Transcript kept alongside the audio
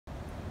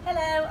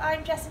Hello,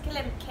 I'm Jessica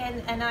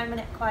Limpkin and I'm an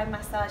equine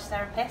massage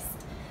therapist,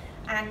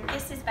 and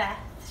this is Beth.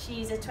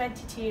 She's a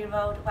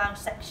 22-year-old Welsh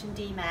Section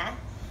D mare,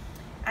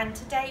 and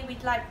today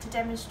we'd like to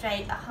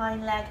demonstrate a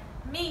hind leg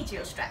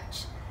medial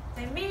stretch.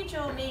 So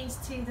medial means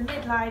to the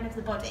midline of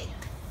the body.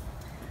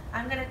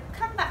 I'm going to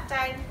come back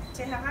down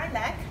to her hind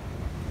leg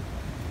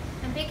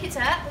and pick it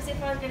up as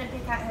if I was going to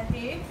pick out her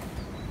hoof,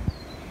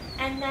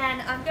 and then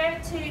I'm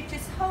going to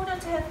just hold on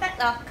to her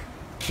fetlock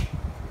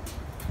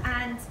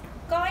and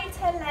guide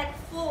her leg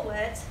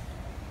forward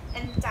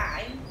and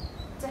down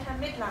to her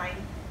midline,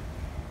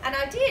 and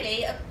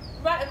ideally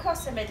right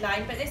across her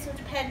midline, but this will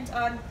depend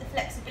on the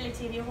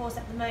flexibility of your horse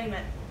at the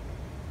moment.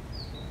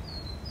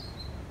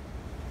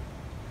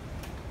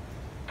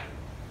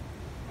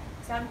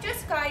 So I'm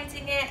just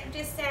guiding it, I'm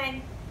just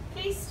saying,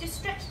 please just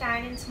stretch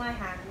down into my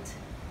hand.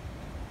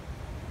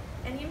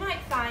 And you might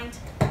find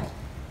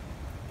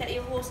that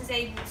your horse is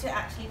able to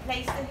actually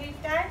place the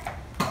hoof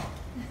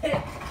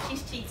down.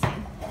 She's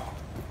cheating.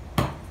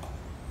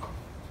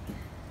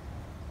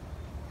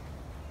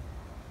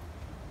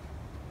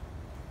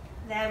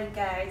 There we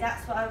go,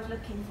 that's what I was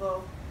looking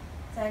for.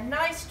 So a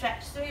nice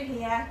stretch through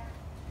here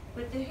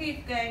with the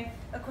hoof going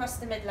across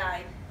the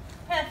midline.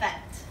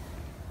 Perfect.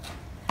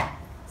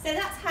 So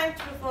that's how to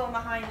perform a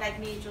hind leg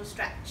medial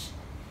stretch.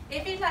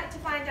 If you'd like to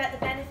find out the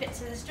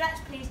benefits of the stretch,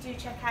 please do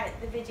check out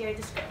the video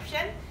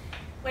description,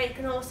 where you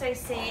can also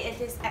see if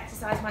this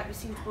exercise might be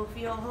suitable for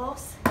your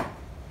horse.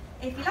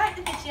 If you like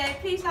the video,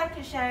 please like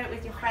and share it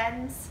with your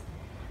friends,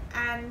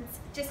 and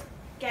just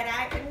get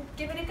out and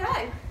give it a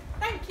go.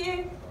 Thank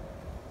you.